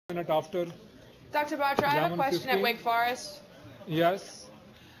minute after. Dr. Batra, I have a question at Wake Forest. Yes.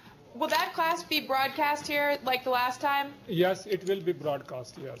 Will that class be broadcast here like the last time? Yes, it will be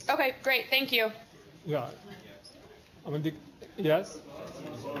broadcast, yes. Okay, great, thank you. Yeah. Yes?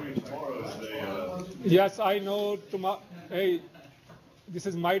 Yes, I know tomorrow. Hey, this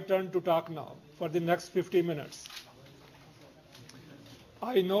is my turn to talk now for the next 50 minutes.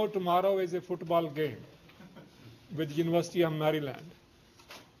 I know tomorrow is a football game with University of Maryland.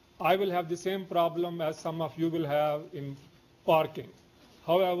 I will have the same problem as some of you will have in parking.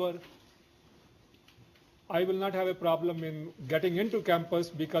 However, I will not have a problem in getting into campus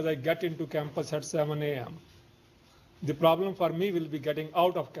because I get into campus at 7 a.m. The problem for me will be getting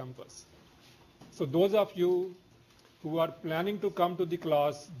out of campus. So those of you who are planning to come to the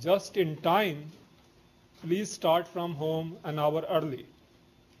class just in time, please start from home an hour early.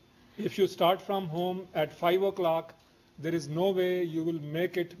 If you start from home at 5 o'clock, there is no way you will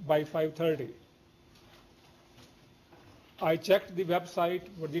make it by 5:30. I checked the website,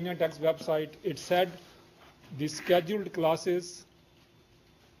 Virginia Tech's website. It said the scheduled classes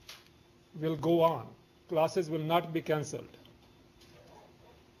will go on. Classes will not be cancelled.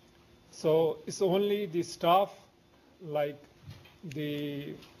 So it's only the staff, like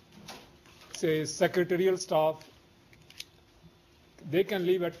the, say, secretarial staff, they can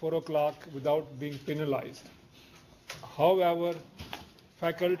leave at 4 o'clock without being penalized. However,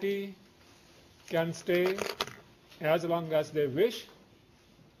 faculty can stay as long as they wish.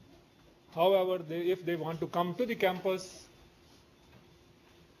 However, if they want to come to the campus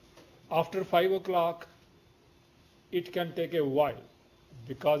after 5 o'clock, it can take a while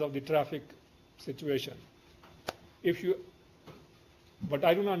because of the traffic situation. But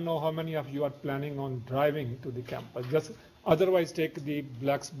I do not know how many of you are planning on driving to the campus. Just otherwise take the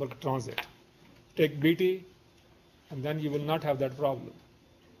Blacksburg Transit. Take BT, and then you will not have that problem.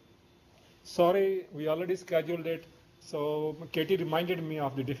 Sorry, we already scheduled it. So Katie reminded me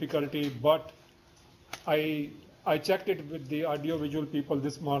of the difficulty, but I checked it with the audiovisual people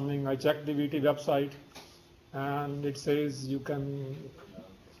this morning. I checked the VT website, and it says you can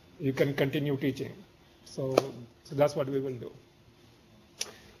continue teaching. So that's what we will do.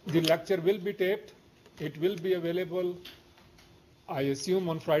 The lecture will be taped. It will be available, I assume,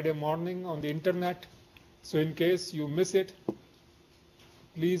 on Friday morning on the internet. So in case you miss it,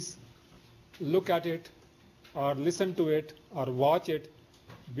 please look at it or listen to it or watch it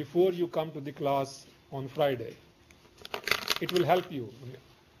before you come to the class on Friday. It will help you.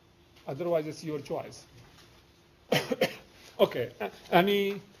 Otherwise, it's your choice. Okay,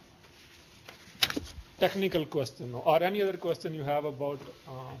 any technical question or any other question you have about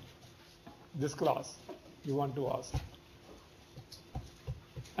this class you want to ask?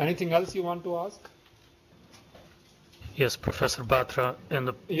 Anything else you want to ask? Yes, Professor Batra, and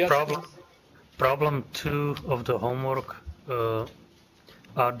the Yes, problem 2 of the homework,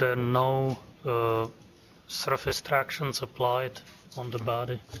 are there no surface tractions applied on the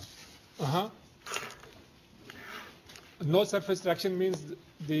body? No surface traction means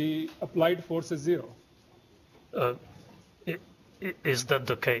the applied force is 0. Is that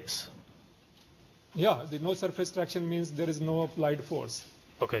the case? Yeah, the no surface traction means there is no applied force.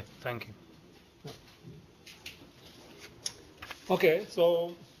 Okay, thank you. Okay,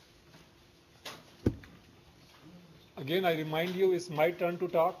 so again I remind you it's my turn to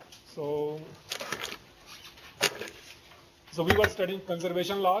talk. So we were studying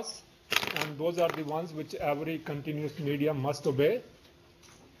conservation laws, and those are the ones which every continuous medium must obey.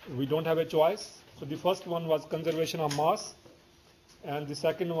 We don't have a choice. So the first one was conservation of mass, and the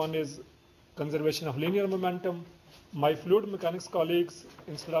second one is conservation of linear momentum. My fluid mechanics colleagues,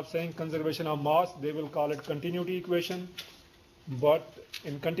 instead of saying conservation of mass, they will call it continuity equation. But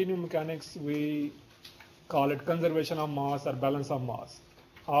in continuum mechanics, we call it conservation of mass or balance of mass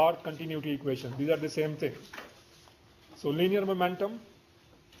or continuity equation. These are the same thing. So linear momentum,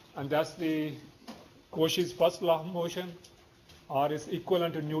 and that's the Cauchy's first law of motion, or is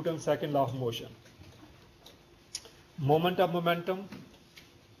equivalent to Newton's second law of motion. Moment of momentum,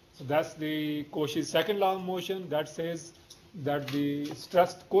 so that's the Cauchy's second law of motion that says that the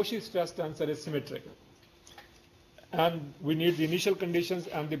Cauchy stress tensor is symmetric. And we need the initial conditions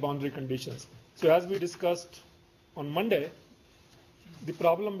and the boundary conditions. So as we discussed on Monday, the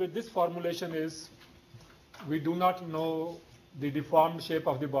problem with this formulation is we do not know the deformed shape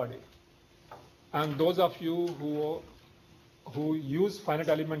of the body. And those of you who use finite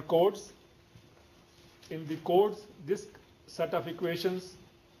element codes, in the codes, this set of equations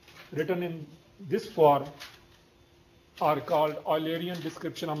written in this form are called Eulerian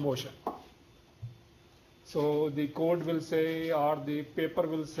description of motion. So the code will say, or the paper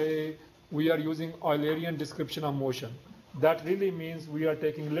will say, we are using Eulerian description of motion. That really means we are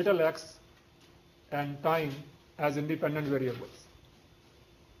taking little x and time as independent variables.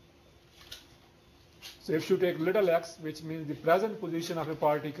 So if you take little x, which means the present position of a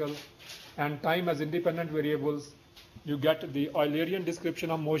particle, and time as independent variables, you get the Eulerian description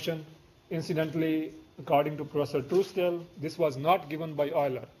of motion. Incidentally, according to Professor Truesdale, this was not given by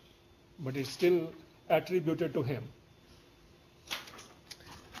Euler, but it's still attributed to him.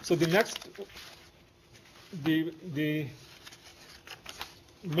 So the next, the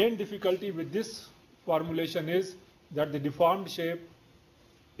main difficulty with this formulation is that the deformed shape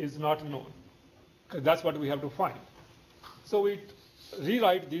is not known. That's what we have to find. So we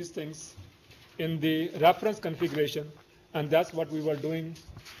rewrite these things in the reference configuration, and that's what we were doing,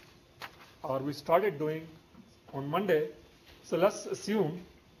 or we started doing on Monday. So let's assume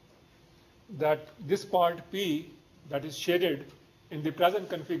that this part P that is shaded in the present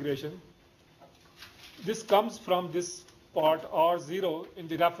configuration, this comes from this part R0 in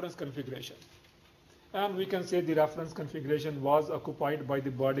the reference configuration. And we can say the reference configuration was occupied by the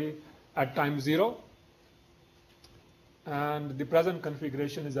body at time 0, and the present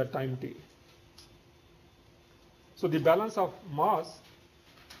configuration is at time t. So the balance of mass,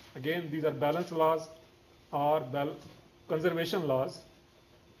 again these are balance laws or conservation laws.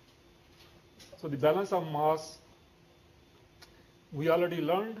 So the balance of mass, we already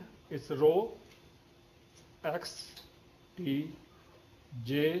learned, it's rho x t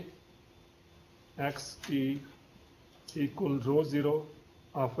j x t equal rho 0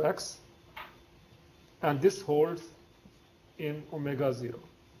 of x, and this holds in omega 0.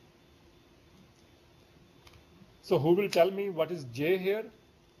 So who will tell me what is j here?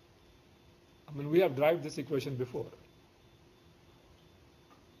 I mean, we have derived this equation before.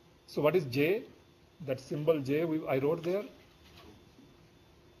 So what is j? That symbol j I wrote there?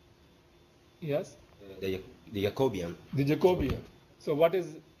 Yes? The Jacobian. The Jacobian. So what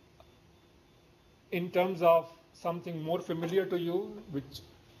is, in terms of something more familiar to you, which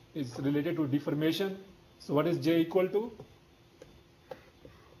is related to deformation, so what is j equal to?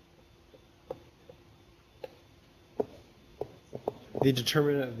 The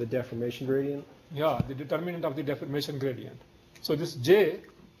determinant of the deformation gradient? Yeah, the determinant of the deformation gradient. So this j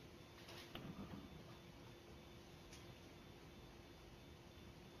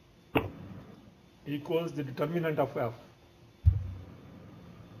equals the determinant of f.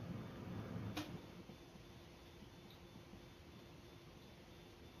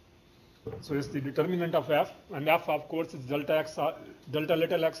 So it's the determinant of f, and f of course is delta x, delta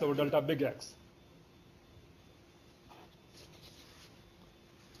little x over delta big X.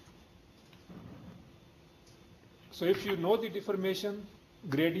 So if you know the deformation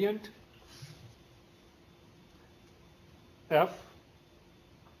gradient f,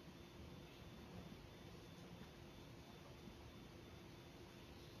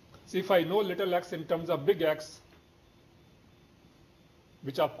 so if I know little x in terms of big X,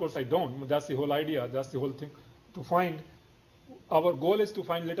 which of course I don't, that's the whole idea, that's the whole thing, to find, our goal is to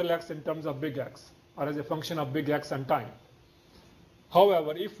find little x in terms of big X, or as a function of big X and time.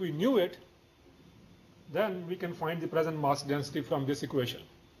 However, if we knew it, then we can find the present mass density from this equation.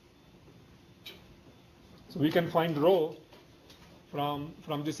 So we can find rho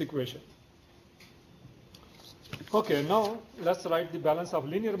from this equation. Okay, now let's write the balance of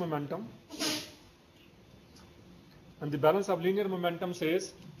linear momentum. And the balance of linear momentum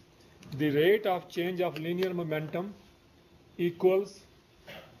says the rate of change of linear momentum equals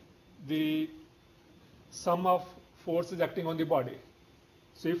the sum of forces acting on the body.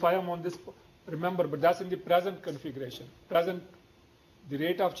 So if I am on this, remember, but that's in the present configuration. Present, the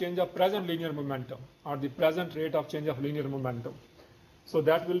rate of change of present linear momentum, or the present rate of change of linear momentum. So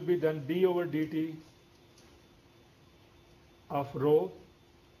that will be then d over dt of rho,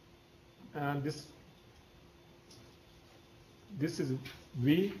 and this is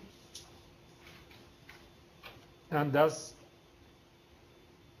v, and thus,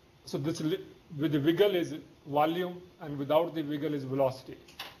 so this with the wiggle is volume, and without the wiggle is velocity.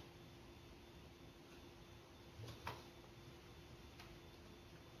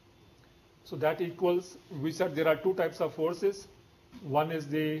 So that equals, we said there are two types of forces. One is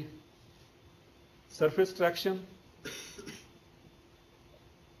the surface traction,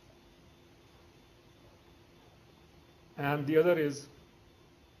 and the other is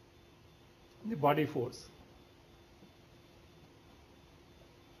the body force.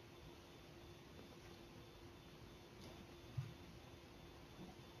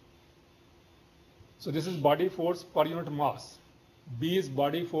 So this is body force per unit mass. B is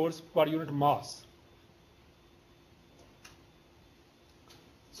body force per unit mass.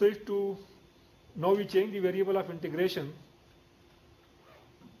 So if to, now we change the variable of integration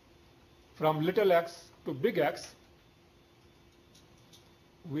from little x to big X.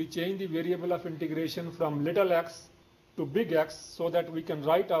 We change the variable of integration from little x to big X so that we can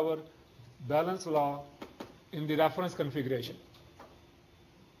write our balance law in the reference configuration.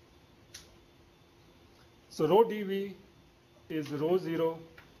 So rho dv is rho 0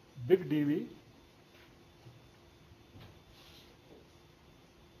 big dv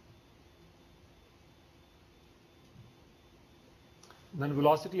then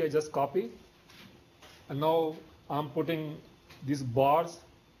velocity I just copy, and now I'm putting these bars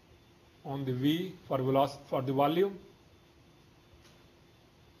on the V for velocity for the volume,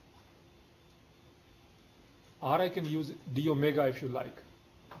 or I can use d omega if you like.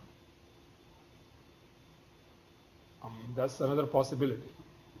 That's another possibility.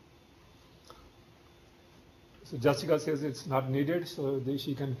 So Jessica says it's not needed, so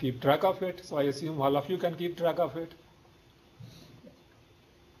she can keep track of it. So I assume all of you can keep track of it.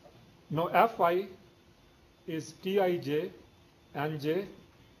 Now Fi is Tij Nj.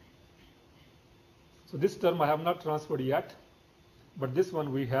 So this term I have not transferred yet, but this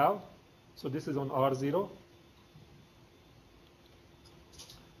one we have. So this is on R0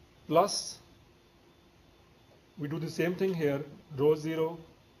 plus, we do the same thing here, rho 0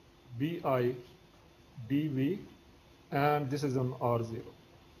 Bi dV, and this is on R0.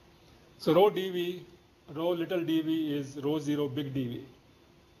 So rho dV, rho little dv is rho 0 big dV.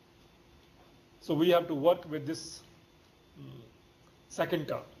 So we have to work with this second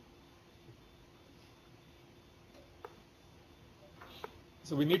term.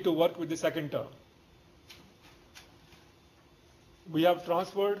 So we need to work with the second term. We have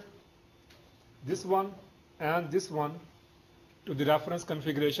transferred this one and this one to the reference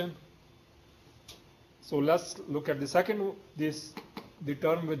configuration. So let's look at the second, the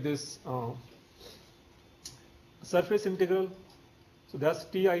term with this surface integral. So that's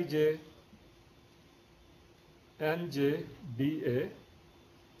Tij Nj dA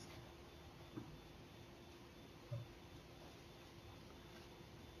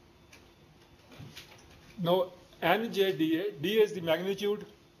now Nj dA, dA is the magnitude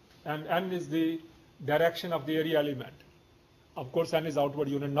and N is the direction of the area element. Of course N is outward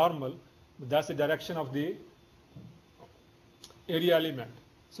unit normal, but that's the direction of the area element.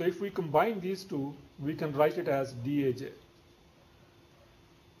 So if we combine these two, we can write it as dAj.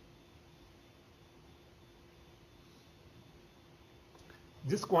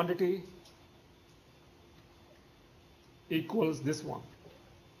 This quantity equals this one.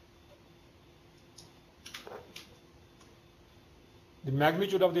 The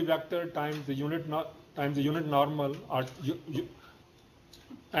magnitude of the vector times the unit normal or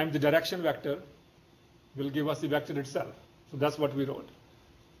times the direction vector will give us the vector itself. So that's what we wrote.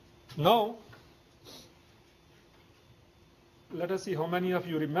 Now let us see how many of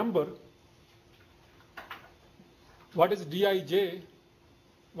you remember what is Dij.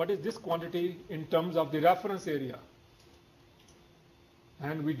 What is this quantity in terms of the reference area?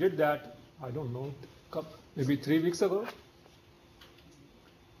 And we did that, I don't know, maybe 3 weeks ago.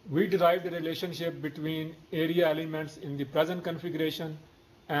 We derived the relationship between area elements in the present configuration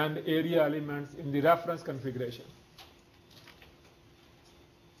and area elements in the reference configuration.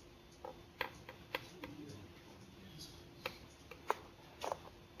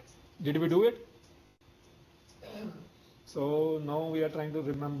 Did we do it? So now we are trying to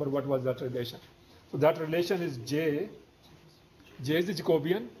remember what was that relation. So that relation is J. J is the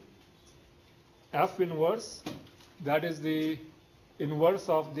Jacobian. F inverse, that is the inverse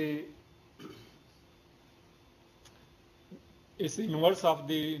of the, is the inverse of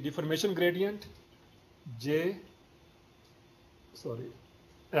the deformation gradient. Lj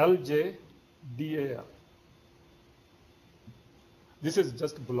dAl. This is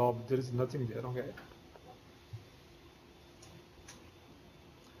just blob, there is nothing there, okay?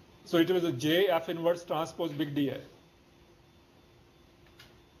 So it was a J F inverse transpose big dA.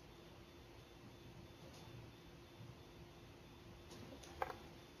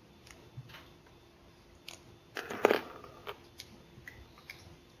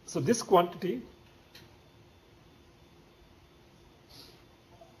 So this quantity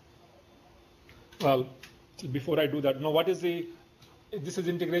well, before I do that, now what is this is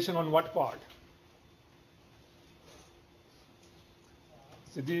integration on what part?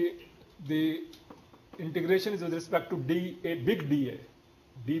 So the integration is with respect to dA, big dA,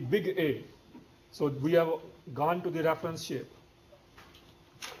 d big A. So we have gone to the reference shape.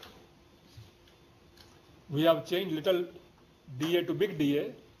 We have changed little dA to big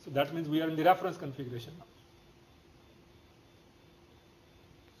dA, so that means we are in the reference configuration now.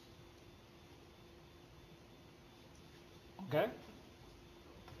 Okay.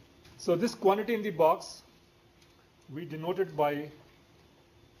 So this quantity in the box we denote it by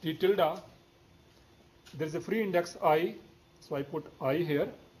T tilde. There is a free index I, so I put I here.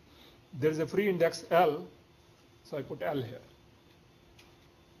 There is a free index L, so I put L here.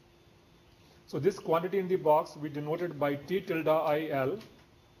 So this quantity in the box we denoted by T tilde IL.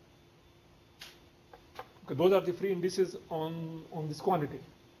 Okay, those are the free indices on this quantity.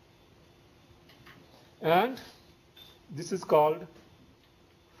 And this is called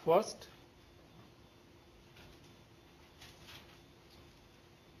first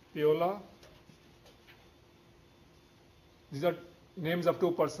Piola. These are names of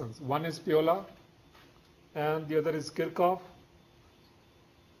two persons. One is Piola and the other is Kirchhoff.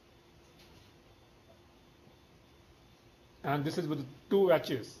 And this is with two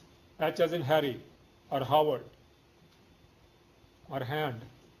H's. H as in Harry or Howard or hand.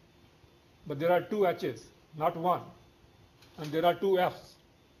 But there are two H's, not one. And there are two F's.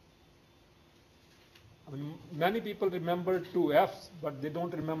 I mean, many people remember two F's, but they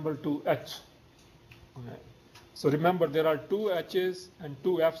don't remember two H. Okay. So remember, there are two H's and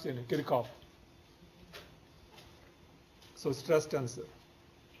two F's in Kirchhoff. So stress tensor.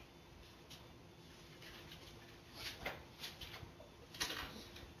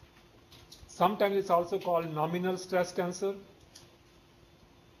 Sometimes it's also called nominal stress tensor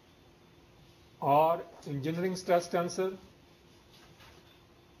or engineering stress tensor.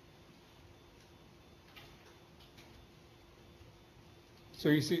 So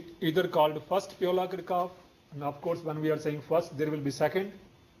you see either called first Piola-Kirchhoff, and of course when we are saying first there will be second,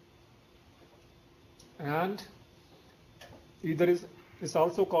 and either is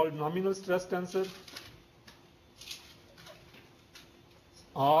also called nominal stress tensor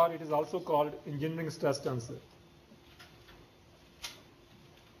or it is also called engineering stress tensor.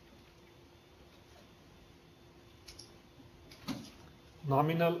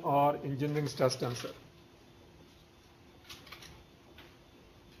 Nominal or engineering stress tensor.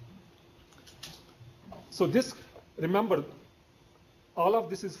 So this, remember, all of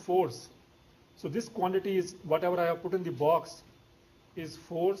this is force. So this quantity is whatever I have put in the box is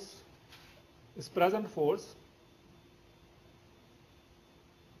force, is present force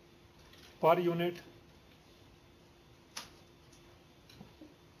per unit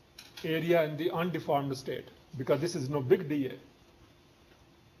area in the undeformed state, because this is no big dA.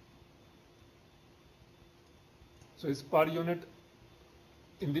 So it's per unit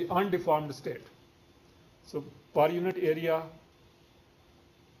in the undeformed state. So per unit area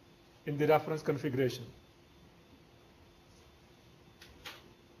in the reference configuration.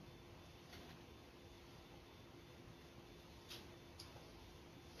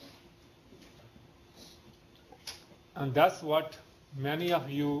 And that's what many of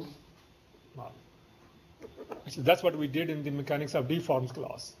you, well, actually that's what we did in the mechanics of deforms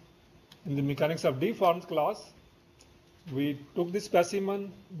class. In the mechanics of deforms class, we took the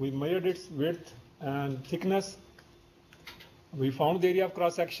specimen, we measured its width and thickness, we found the area of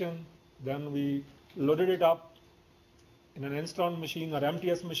cross section, then we loaded it up in an Enstone machine or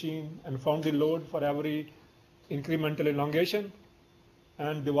MTS machine and found the load for every incremental elongation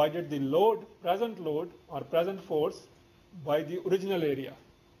and divided the load, present load or present force by the original area.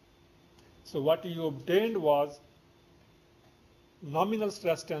 So what you obtained was nominal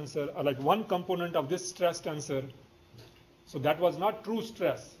stress tensor, or like one component of this stress tensor. So that was not true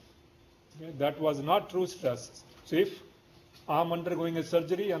stress. Okay? That was not true stress. So if I'm undergoing a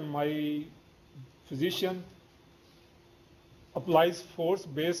surgery and my physician applies force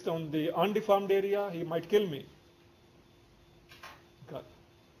based on the undeformed area, he might kill me.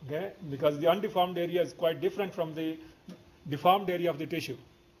 Okay? Because the undeformed area is quite different from the deformed area of the tissue.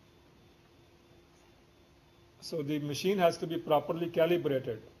 So the machine has to be properly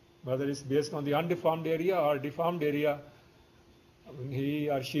calibrated, whether it's based on the undeformed area or deformed area. I mean, he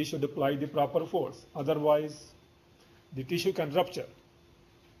or she should apply the proper force. Otherwise, the tissue can rupture.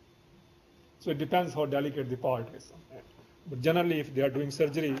 So it depends how delicate the part is. But generally, if they are doing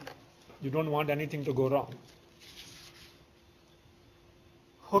surgery, you don't want anything to go wrong.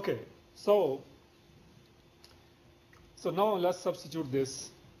 Okay, so now let's substitute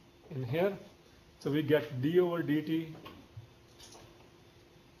this in here. So we get d over dt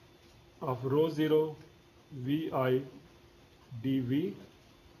of rho 0 vi dv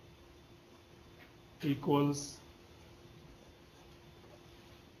equals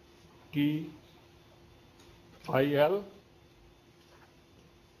t il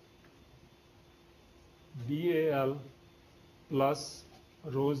dal plus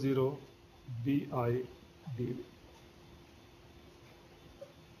rho 0 vi dv.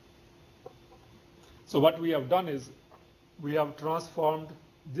 So what we have done is we have transformed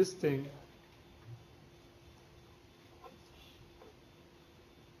this thing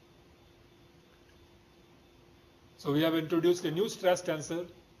so we have introduced a new stress tensor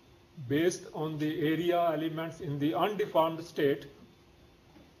based on the area elements in the undeformed state.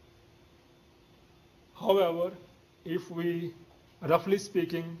 However, if we, roughly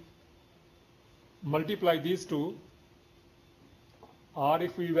speaking, multiply these two, or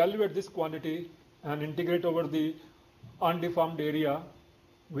if we evaluate this quantity and integrate over the undeformed area,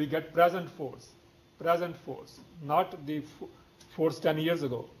 we get present force, not the force 10 years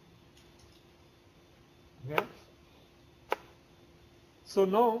ago. Okay? So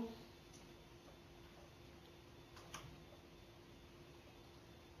now,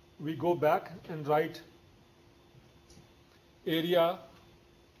 we go back and write area,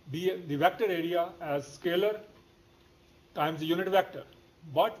 the vector area as scalar times the unit vector.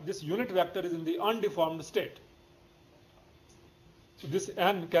 But this unit vector is in the undeformed state. So this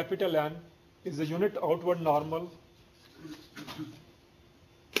n, capital N, is a unit outward normal.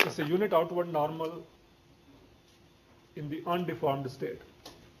 It's a unit outward normal in the undeformed state.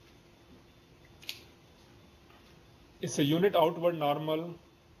 It's a unit outward normal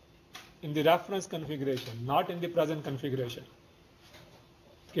in the reference configuration, not in the present configuration.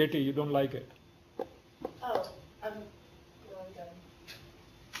 Katie, you don't like it. Oh,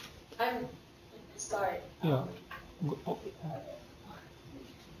 I'm sorry. Yeah.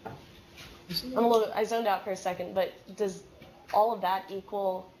 I zoned out for a second, but does all of that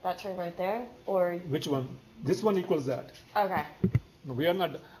equal that term right there, or? Which one? This one equals that. Okay. No, we are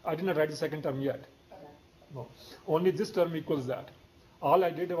not. I did not write the second term yet. Okay. No, only this term equals that. All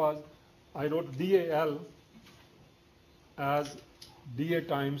I did was I wrote dAl as dA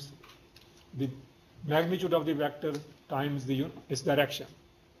times the magnitude of the vector times its direction.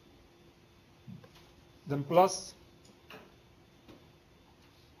 Then plus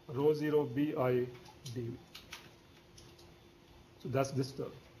rho 0 bi dV. So that's this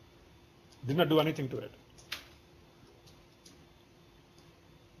term. Did not do anything to it.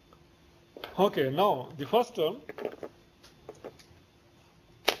 Okay, now the first term.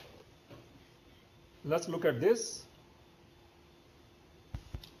 Let's look at this.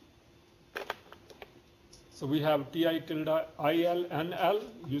 So we have Ti tilde IL NL.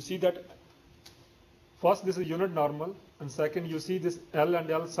 You see that first this is unit normal, and second you see this L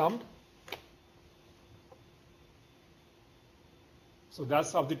and L summed. So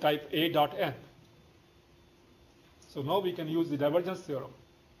that's of the type A dot N. So now we can use the divergence theorem.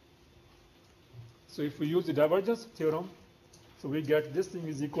 So if we use the divergence theorem, so we get this thing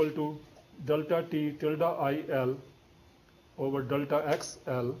is equal to delta T tilde IL over delta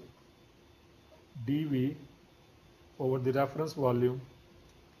XL dV over the reference volume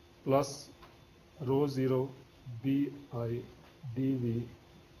plus rho 0 bi dV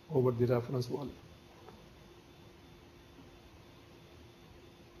over the reference volume.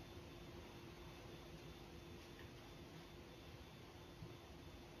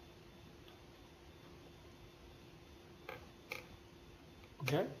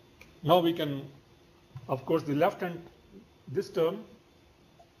 Okay. Now we can, of course, the left hand, this term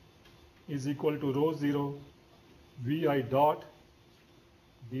is equal to rho 0 Vi dot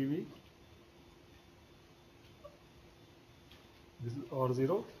dV. This is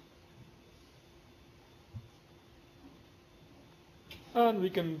R0. And we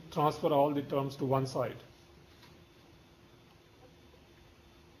can transfer all the terms to one side.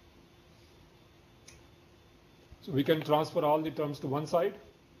 So we can transfer all the terms to one side,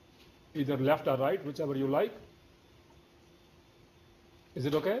 either left or right, whichever you like. Is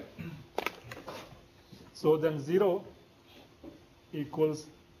it okay? So then 0 equals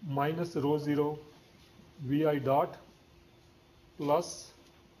minus rho 0 Vi dot plus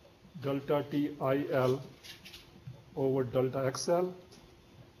delta TIL over delta XL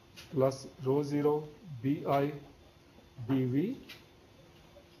plus rho 0 Bi dV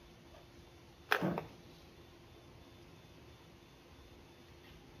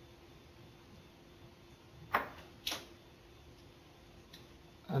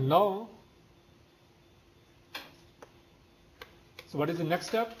and now, so what is the next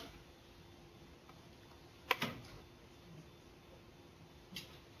step?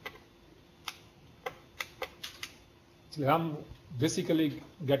 So I'm basically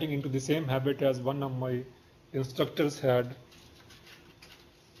getting into the same habit as one of my instructors had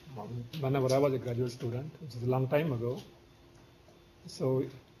whenever I was a graduate student, which is a long time ago. So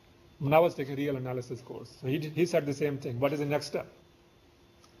when I was taking real analysis course, so he said the same thing. What is the next step?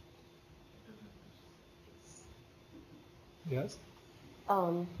 Yes?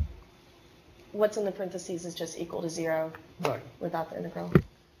 what's in the parentheses is just equal to 0 Right. without the integral.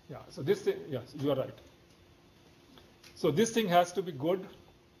 Yeah. So this thing, yes, you are right. So this thing has to be good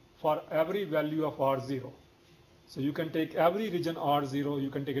for every value of R0. So you can take every region R0, you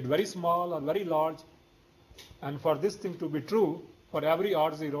can take it very small or very large, and for this thing to be true, for every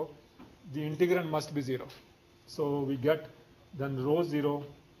R0, the integrand must be 0. So we get then rho 0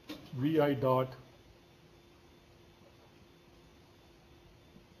 Vi dot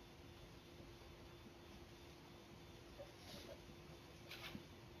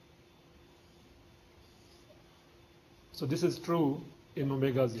so this is true in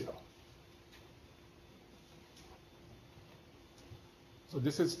omega 0. So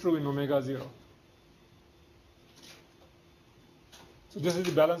this is true in omega 0. So this is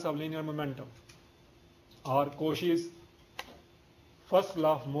the balance of linear momentum. Or Cauchy's first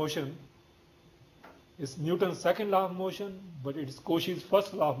law of motion is Newton's second law of motion, but it is Cauchy's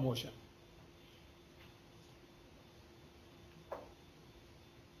first law of motion.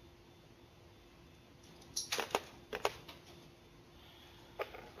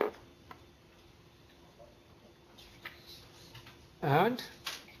 And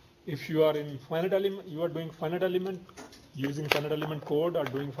if you are in finite element, you are doing finite element, using finite element code or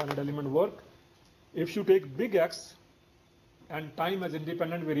doing finite element work, if you take big X and time as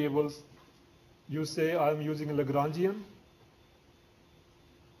independent variables, you say I am using a Lagrangian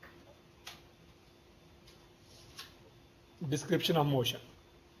description of motion.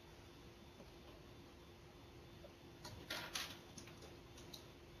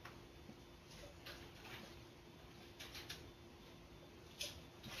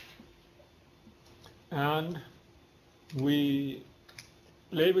 And we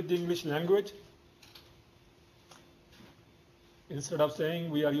play with the English language. Instead of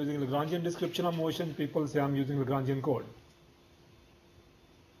saying we are using Lagrangian description of motion, people say I'm using Lagrangian code.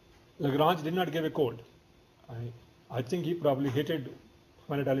 Lagrange did not give a code. I think he probably hated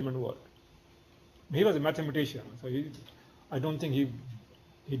finite element work. He was a mathematician, so I don't think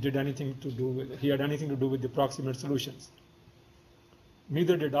he did anything to do with, he had anything to do with the approximate solutions.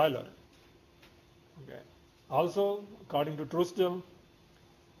 Neither did Euler. Okay. Also, according to Truesdell,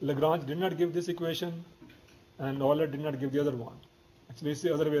 Lagrange did not give this equation, and Euler did not give the other one. Actually, it's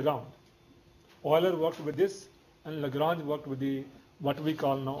the other way around. Euler worked with this, and Lagrange worked with the what we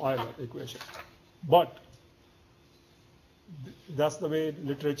call now Euler equation. But that's the way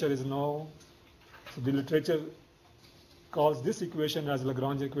literature is now. So the literature calls this equation as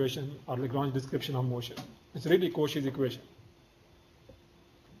Lagrange equation or Lagrange description of motion. It's really Cauchy's equation.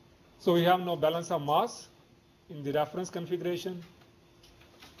 So we have now balance of mass in the reference configuration.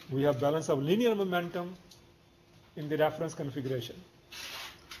 We have balance of linear momentum in the reference configuration.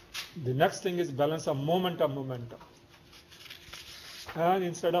 The next thing is balance of moment of momentum. And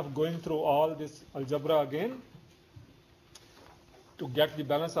instead of going through all this algebra again, to get the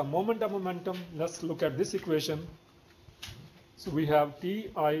balance of moment of momentum, let's look at this equation. So we have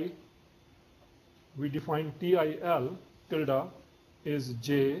Ti, we define TIL tilde is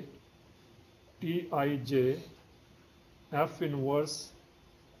J, Tij, F inverse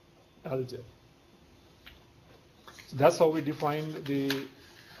Lj. So that's how we define the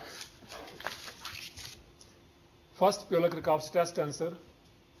first Euler-Kirchhoff's test tensor,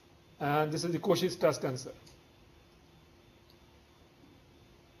 and this is the Cauchy's test tensor.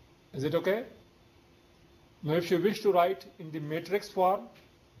 Is it okay? Now if you wish to write in the matrix form,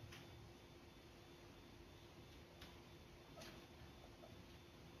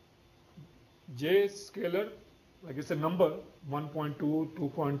 J is scalar, like it's a number, 1.2,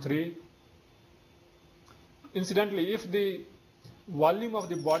 2.3. Incidentally, if the volume of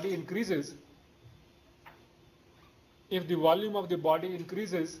the body increases, like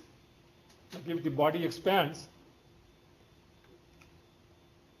if the body expands,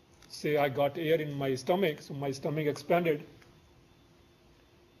 say I got air in my stomach, so my stomach expanded,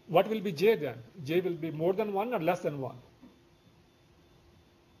 what will be J then? J will be more than 1 or less than 1?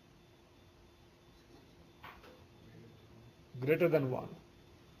 Greater than 1.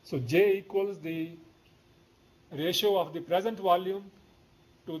 So J equals the ratio of the present volume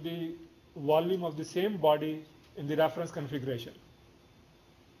to the volume of the same body in the reference configuration.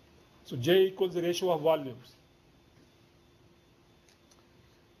 So J equals the ratio of volumes.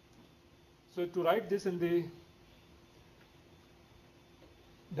 So to write this in the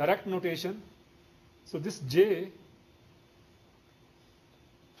direct notation, so this J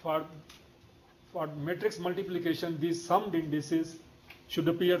for matrix multiplication, these summed indices should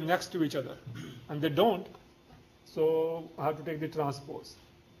appear next to each other, and they don't, so I have to take the transpose.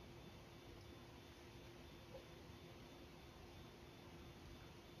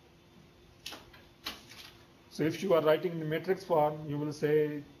 So if you are writing the matrix form, you will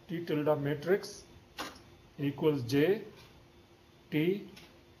say T tilde matrix equals J T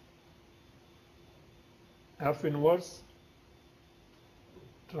F inverse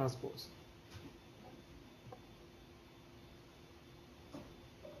transpose.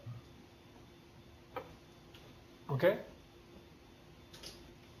 Okay.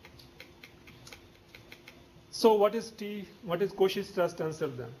 So what is Cauchy stress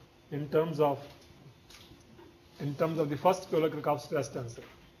tensor then in terms of the first Euler-Kirchhoff stress tensor?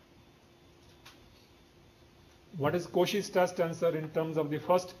 What is Cauchy stress tensor in terms of the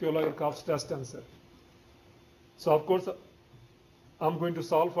first Euler-Kirchhoff stress tensor? So of course I'm going to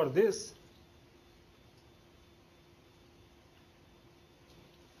solve for this.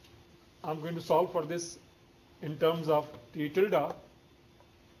 I'm going to solve for this in terms of T tilde.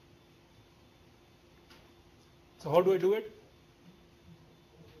 So how do I do it?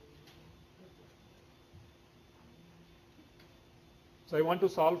 So I want to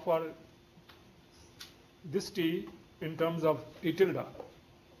solve for this T in terms of T tilde.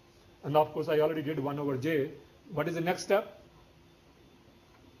 And of course I already did 1 over J. What is the next step?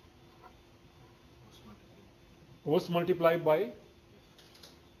 Post multiply by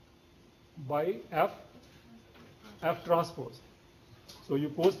F transpose. So you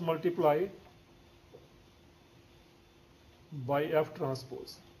post multiply by F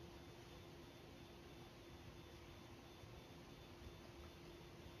transpose.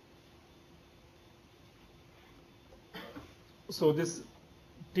 So this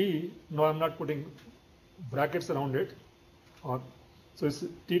T, no, I'm not putting brackets around it, so it's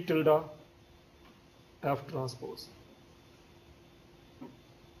T tilde F transpose.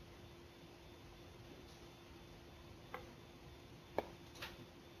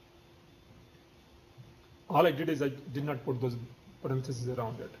 All I did is I did not put those parentheses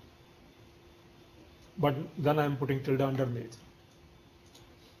around it. But then I am putting tilde underneath.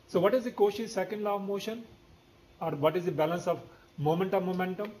 So what is the Cauchy's second law of motion? Or what is the balance of moment of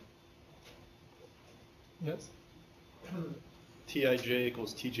momentum? Yes? Tij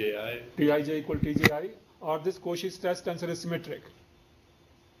equals Tji. Tij equal Tji, or this Cauchy stress tensor is symmetric,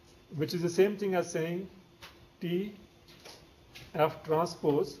 which is the same thing as saying T F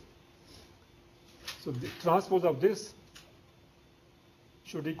transpose. So the transpose of this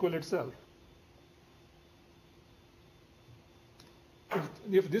should equal itself.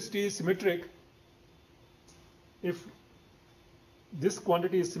 If this T is symmetric, if this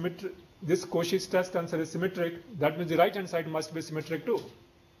quantity is symmetric, this Cauchy stress tensor is symmetric, that means the right hand side must be symmetric too.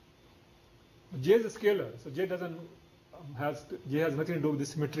 J is a scalar, so J has nothing to do with the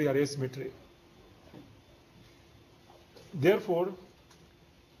symmetry or asymmetry. Therefore,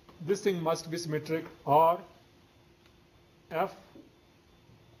 this thing must be symmetric, or F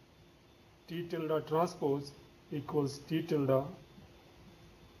T tilde transpose equals T tilde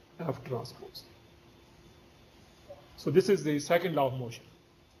F transpose. So this is the second law of motion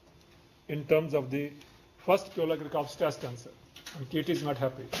in terms of the first Euler-Kirchhoff stress tensor, and Katie is not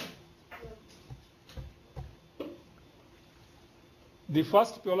happy. The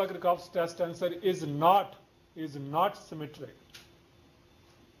first Euler-Kirchhoff stress tensor is not symmetric.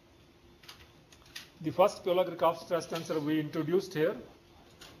 The first Euler-Kirchhoff stress tensor we introduced here,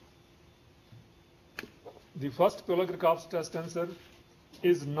 the first Euler-Kirchhoff stress tensor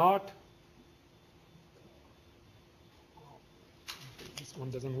is not, this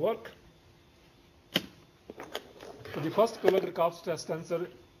one doesn't work. So the first Euler-Kirchhoff stress tensor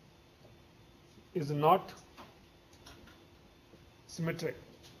is not symmetric.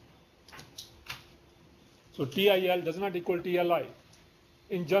 So TIL does not equal TLI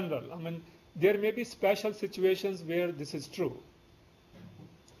in general. I mean, there may be special situations where this is true,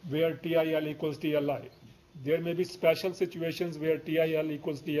 where TIL equals TLI. There may be special situations where TIL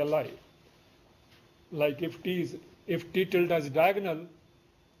equals TLI. Like if T tilde is diagonal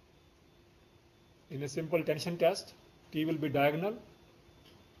in a simple tension test, T will be diagonal.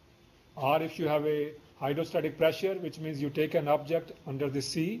 Or if you have a hydrostatic pressure, which means you take an object under the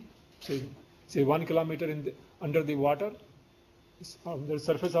sea, say 1 kilometer under the water, on the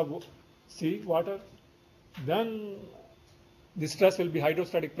surface of sea water, then the stress will be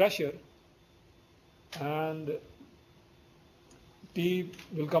hydrostatic pressure, and T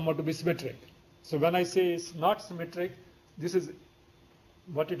will come out to be symmetric. So when I say it's not symmetric, this is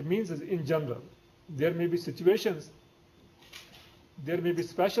what it means is in general. There may be situations, there may be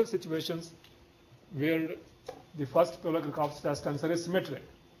special situations where the first Euler-Kirchhoff stress tensor is symmetric.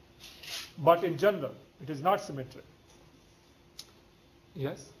 But in general, it is not symmetric.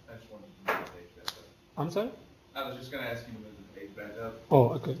 Yes? I just wanted to move the page back up. I'm sorry? I was just going to ask you to move the page back up. Oh,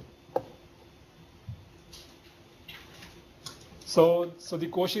 okay. So the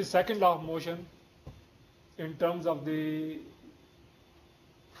Cauchy's second law of motion in terms of the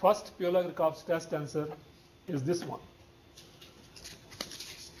first Piola-Grikov stress tensor is this one.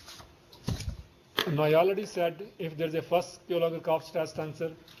 And I already said if there is a first Piola-Grikov stress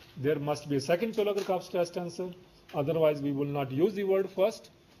tensor, there must be a second Piola-Grikov stress tensor. Otherwise, we will not use the word first.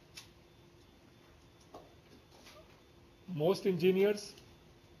 Most engineers,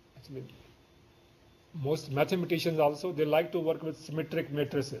 actually, most mathematicians also, they like to work with symmetric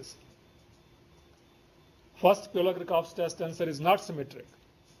matrices. First Piola-Grikov stress tensor is not symmetric.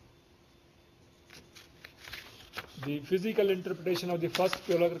 The physical interpretation of the first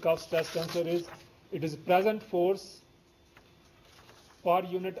Piola-Grikov stress tensor is it is present force per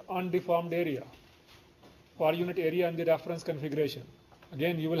unit undeformed area, per unit area in the reference configuration.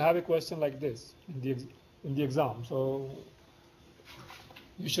 Again, you will have a question like this in the exam. So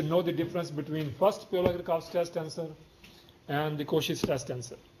you should know the difference between first Piola-Grikov stress tensor and the Cauchy stress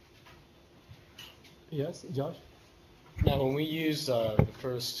tensor. Yes, Josh? Now, when we use the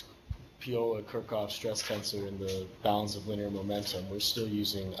first Piola-Kirchhoff stress tensor in the balance of linear momentum, we're still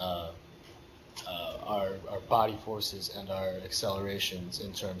using our body forces and our accelerations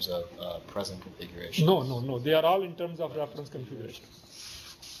in terms of present configuration. No. They are all in terms of reference configuration.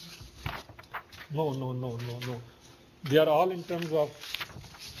 No. They are all in terms of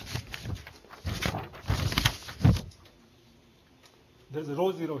there's a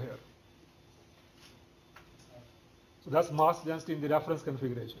rho zero here. So that's mass density in the reference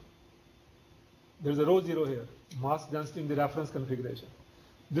configuration. There's a rho zero here, mass density in the reference configuration.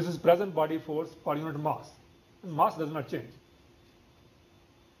 This is present body force per unit mass. And mass does not change.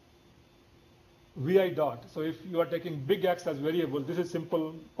 Vi dot. So if you are taking big X as variable, this is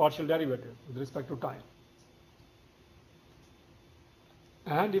simple partial derivative with respect to time.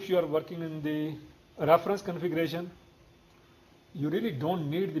 And if you are working in the reference configuration, you really don't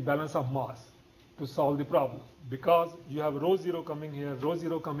need the balance of mass to solve the problem because you have rho zero coming here, rho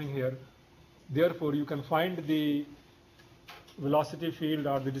zero coming here. Therefore, you can find the velocity field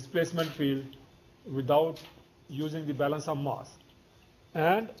or the displacement field without using the balance of mass.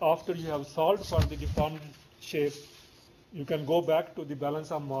 And after you have solved for the deformed shape, you can go back to the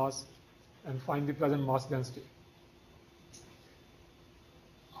balance of mass and find the present mass density.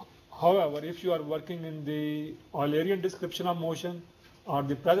 However, if you are working in the Eulerian description of motion or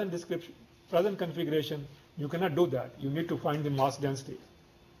the present configuration, you cannot do that. You need to find the mass density.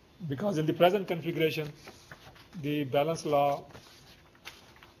 Because in the present configuration, the balance law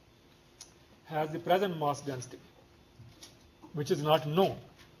has the present mass density, which is not known.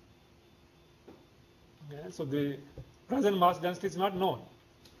 Okay, so the present mass density is not known.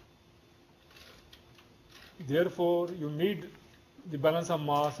 Therefore, you need the balance of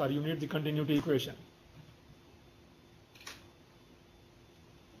mass or you need the continuity equation.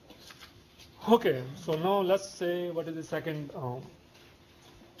 Okay, so now let's say what is the second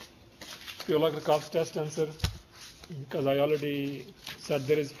Piola-Grikov stress tensor, because I already said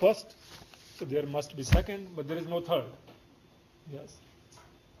there is first, so there must be second, but there is no third. Yes.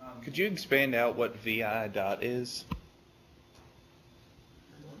 Could you expand out what VI dot is?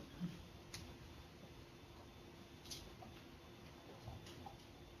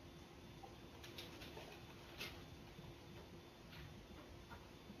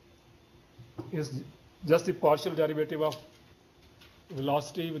 Is just the partial derivative of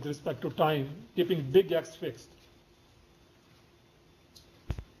velocity with respect to time, keeping big X fixed.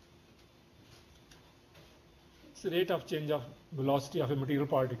 It's the rate of change of velocity of a material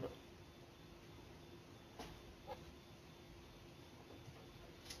particle.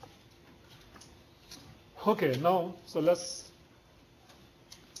 Okay, now, so let's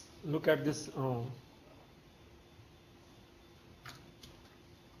look at this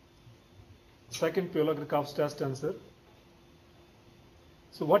second Piola-Grikov stress tensor.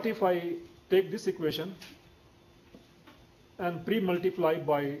 So what if I take this equation and pre-multiply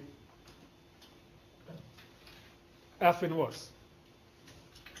by F inverse?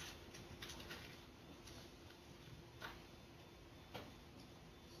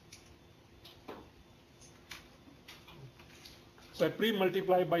 So I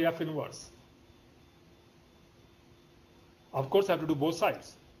pre-multiply by F inverse. Of course, I have to do both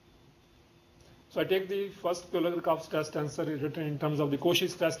sides. So I take the first Piola-Grikov stress tensor written in terms of the Cauchy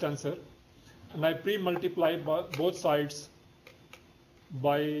stress tensor, and I pre-multiply both sides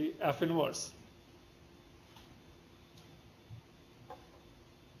by F inverse.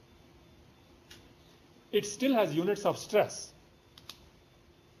 It still has units of stress.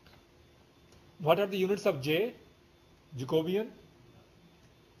 What are the units of J? Jacobian?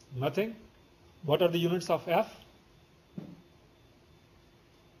 Nothing. What are the units of F?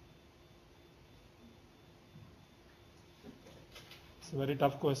 It's a very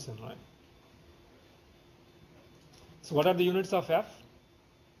tough question, right? So what are the units of F?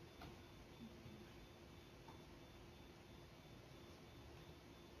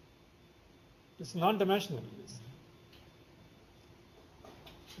 It's non-dimensional.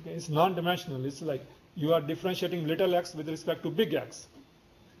 Okay, it's non-dimensional. It's like you are differentiating little x with respect to big X.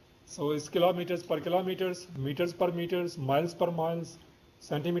 So it's kilometers per kilometers, meters per meters, miles per miles,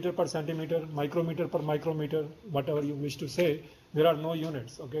 centimeter per centimeter, micrometer per micrometer, whatever you wish to say. There are no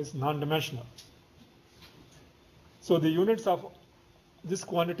units. Okay, it's non-dimensional. So the units of this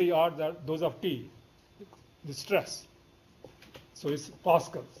quantity are those of T, the stress. So it's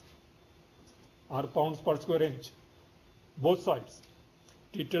pascals or pounds per square inch. Both sides,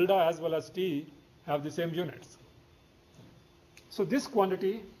 T tilde as well as T, have the same units. So this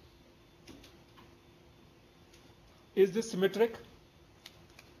quantity, is this symmetric?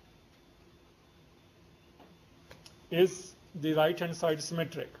 Is the right hand side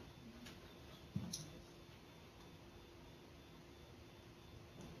symmetric?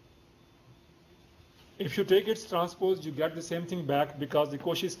 If you take its transpose, you get the same thing back because the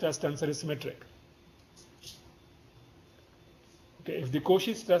Cauchy stress tensor is symmetric. Okay, if the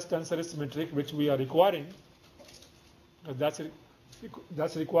Cauchy stress tensor is symmetric, which we are requiring, that's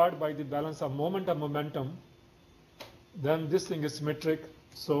required by the balance of moment and momentum, then this thing is symmetric.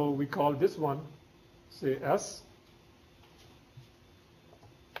 So we call this one, say, S.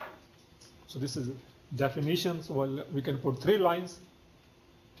 So this is definition. So we can put 3 lines.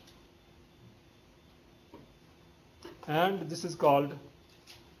 And this is called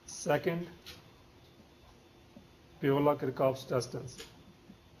second Piola-Kirchhoff stress tensor.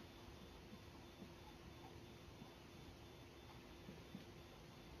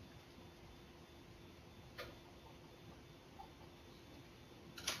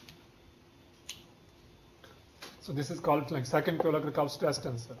 So this is called like second Piola-Kirchhoff stress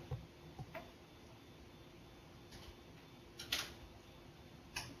tensor.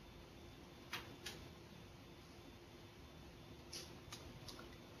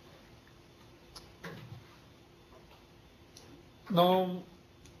 Now,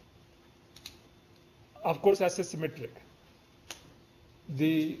 of course, S is symmetric.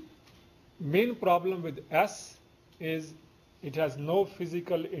 The main problem with S is it has no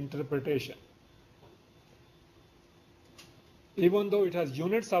physical interpretation. Even though it has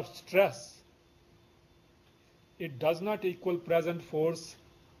units of stress, it does not equal present force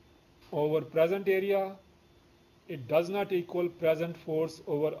over present area. It does not equal present force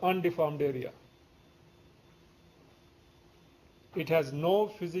over undeformed area. It has no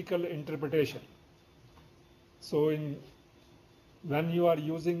physical interpretation. So when you are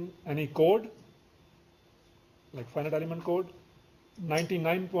using any code, like finite element code,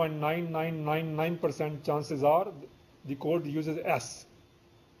 99.9999% chances are the code uses S.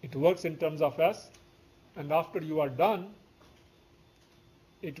 It works in terms of S, and after you are done,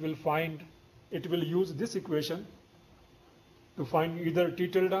 it will use this equation to find either T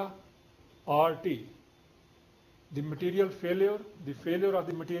tilde or T. The material failure, the failure of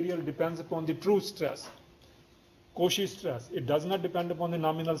the material depends upon the true stress, Cauchy stress. It does not depend upon the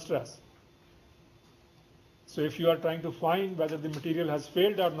nominal stress. So if you are trying to find whether the material has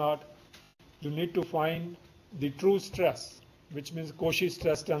failed or not, you need to find the true stress, which means Cauchy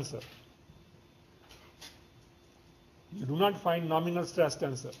stress tensor. You do not find nominal stress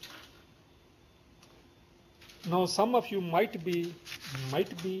tensor. Now some of you might be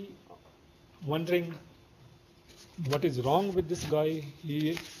wondering, what is wrong with this guy?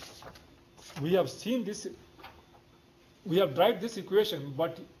 We have seen this, we have derived this equation,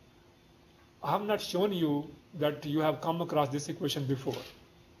 but I have not shown you that you have come across this equation before.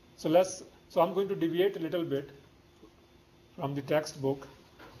 So I'm going to deviate a little bit from the textbook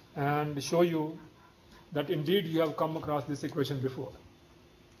and show you that indeed you have come across this equation before.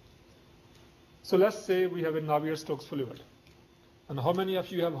 So let's say we have a Navier-Stokes fluid. And how many of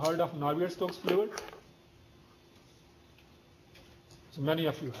you have heard of Navier-Stokes fluid? So many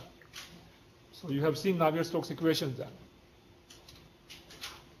of you have. So you have seen Navier-Stokes equations then.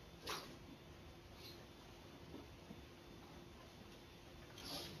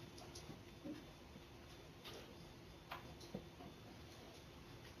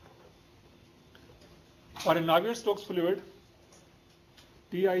 For a Navier-Stokes fluid,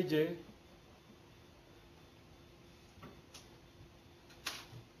 Tij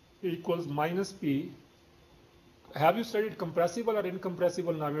equals minus P. Have you studied compressible or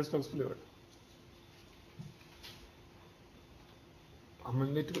incompressible Navier-Stokes fluid? How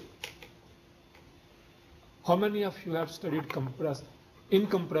many of you have studied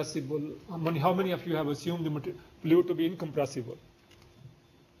incompressible? How many of you have assumed the fluid to be incompressible?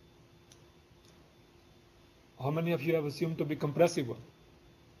 How many of you have assumed to be compressible?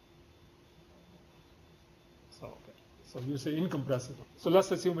 So, okay. So you say incompressible. So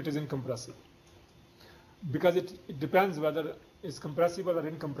let's assume it is incompressible. Because it depends whether it's compressible or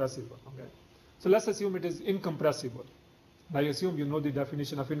incompressible. Okay. So let's assume it is incompressible. I assume you know the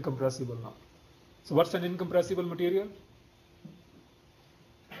definition of incompressible now. So what's an incompressible material?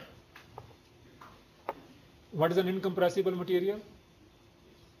 What is an incompressible material?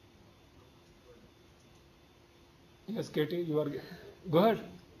 Yes, Katie, you are. Go ahead.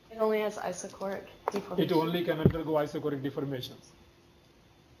 It only has isochoric deformation. It only can undergo isochoric deformations.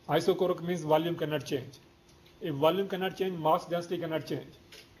 Isochoric means volume cannot change. If volume cannot change, mass density cannot change.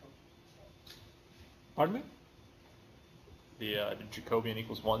 Pardon me? The Jacobian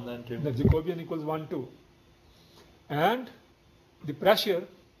equals 1 then too? The Jacobian equals 1, 2. And the pressure,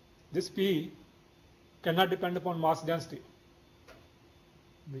 this P, cannot depend upon mass density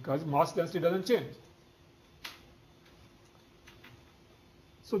because mass density doesn't change.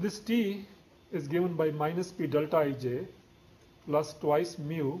 So this T is given by minus P delta Ij plus twice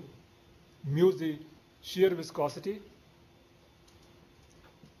mu. Mu is the shear viscosity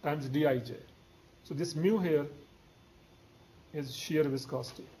times Dij. So this mu here is shear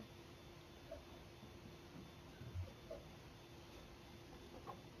viscosity.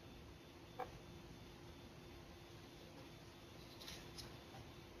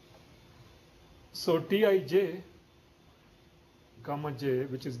 So Tij comma j,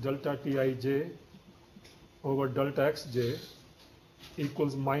 which is delta Tij over delta Xj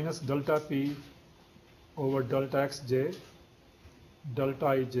equals minus delta P over delta Xj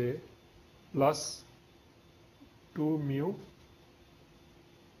delta Ij plus 2 mu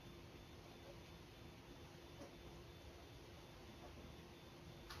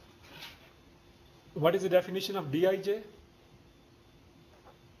What is the definition of Dij?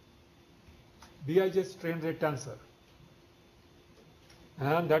 Dij is strain rate tensor,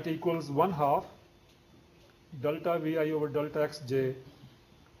 and that equals 1/2 delta Vi over delta Xj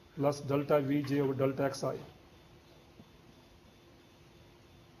plus delta Vj over delta Xi.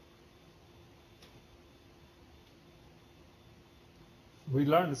 We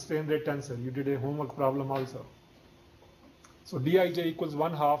learned strain rate tensor. You did a homework problem also. So Dij equals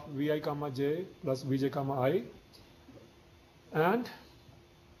 1/2 Vi comma j plus Vj comma I, and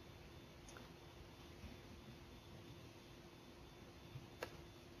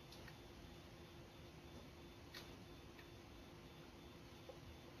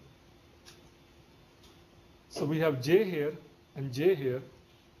so we have j here and j here.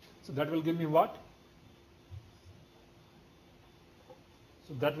 So that will give me what?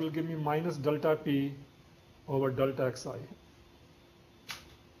 So that will give me minus delta P over delta Xi.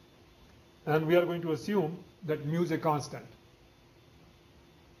 And we are going to assume that mu is a constant.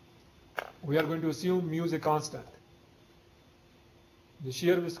 We are going to assume mu is a constant. The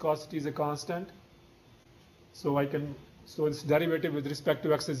shear viscosity is a constant. So its derivative with respect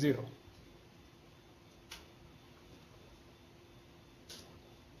to x is 0.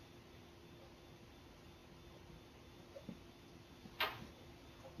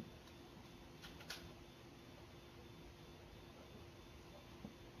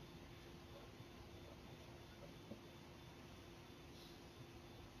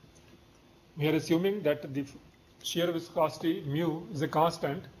 We are assuming that the shear viscosity mu is a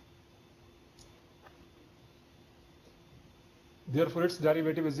constant. Therefore, its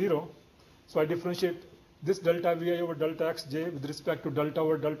derivative is 0. So I differentiate this delta Vi over delta Xj with respect to delta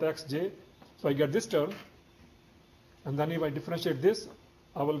over delta Xj. So I get this term. And then if I differentiate this,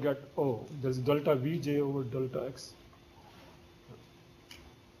 I will get, oh, there's delta Vj over delta X.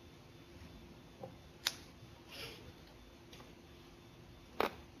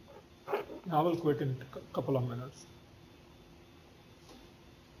 I will quit in a couple of minutes.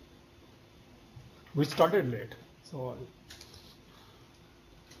 We started late, so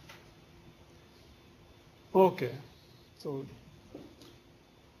okay. So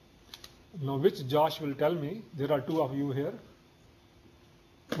now which Josh will tell me, there are 2 of you here,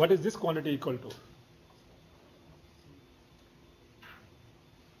 what is this quantity equal to?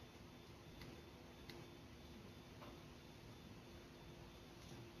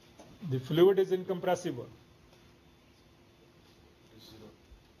 The fluid is incompressible.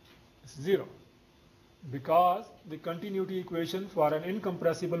 It's 0. Because the continuity equation for an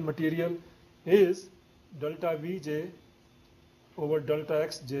incompressible material is delta Vj over delta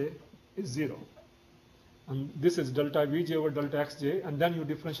Xj is 0. And this is delta Vj over delta Xj, and then you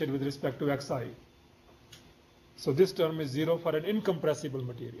differentiate with respect to Xi. So this term is 0 for an incompressible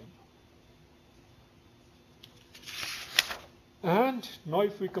material. And now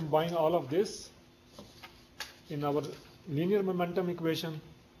if we combine all of this, in our linear momentum equation.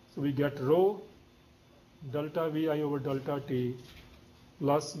 So we get rho delta Vi over delta t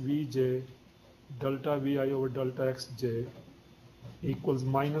plus Vj delta Vi over delta xj equals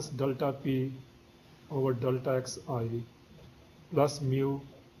minus delta p over delta xi plus mu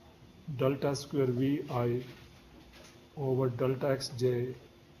delta square Vi over delta xj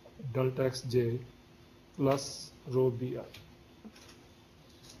plus rho Bi.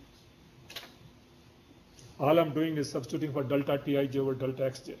 All I'm doing is substituting for delta Tij over delta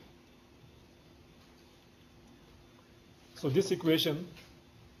xj. So this equation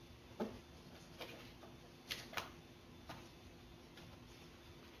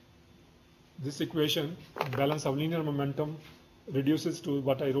balance of linear momentum reduces to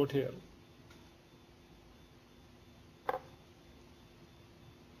what I wrote here.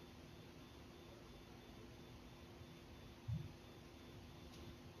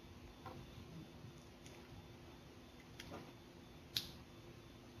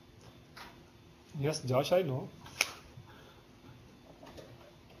 Yes, Josh, I know.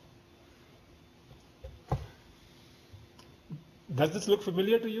 Does this look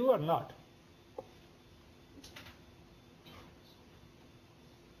familiar to you or not?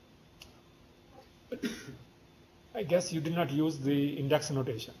 I guess you did not use the index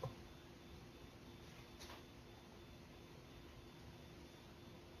notation.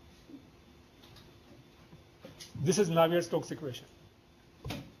 This is Navier-Stokes equation.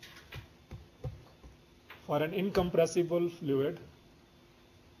 For an incompressible fluid,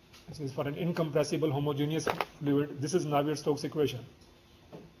 this is for an incompressible homogeneous fluid, this is Navier-Stokes equation.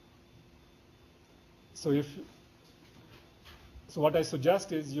 So what I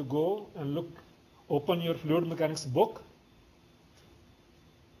suggest is you go and open your fluid mechanics book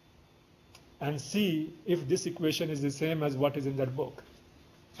and see if this equation is the same as what is in that book.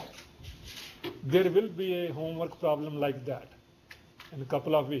 There will be a homework problem like that in a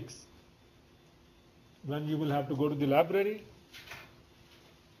couple of weeks, when you will have to go to the library,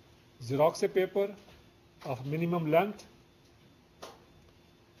 Xerox a paper of minimum length,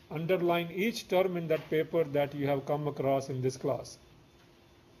 underline each term in that paper that you have come across in this class,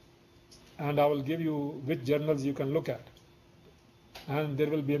 and I will give you which journals you can look at, and there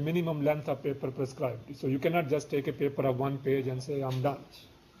will be a minimum length of paper prescribed. So you cannot just take a paper of 1 page and say I'm done.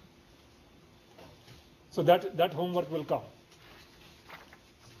 So that homework will come.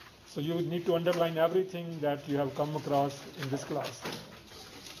 So you need to underline everything that you have come across in this class.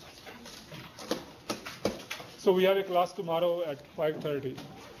 So we have a class tomorrow at 5:30.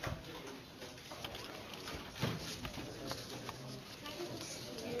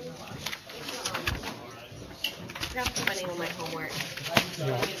 I have to put my name on my homework. Yeah. I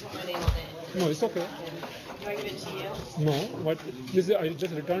need to put my name on it. No, it's okay. Do I give it to you? No, what? I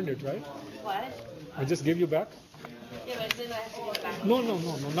just returned it, right? What? I just gave you back. Yeah, but then I have to give it back. No,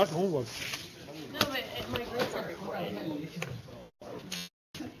 not homework. No, but my grades are recorded.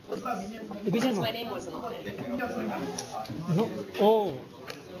 It isn't. My name wasn't on it. No. Oh.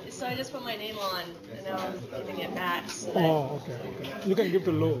 So I just put my name on, and now I'm giving it back. So Oh, okay. You can give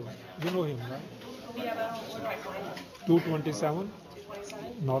to Lowe. You know him, right? yeah, but where do I find it? 227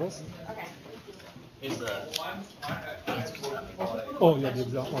 227? Norris. Okay. Is Oh yeah, the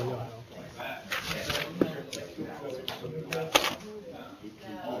exam. Oh yeah.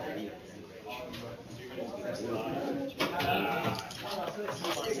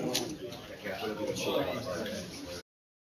 Okay.